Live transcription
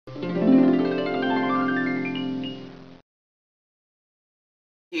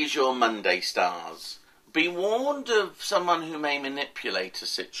Here's your Monday stars. Be warned of someone who may manipulate a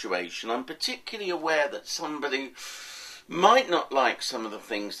situation. I'm particularly aware that somebody might not like some of the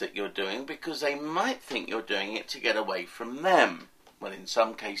things that you're doing because they might think you're doing it to get away from them. Well, in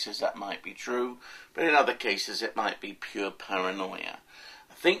some cases that might be true, but in other cases it might be pure paranoia.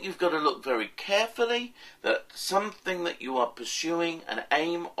 I think you've got to look very carefully that something that you are pursuing, an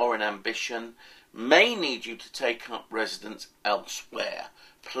aim or an ambition, may need you to take up residence elsewhere.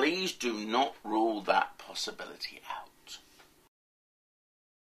 Please do not rule that possibility out.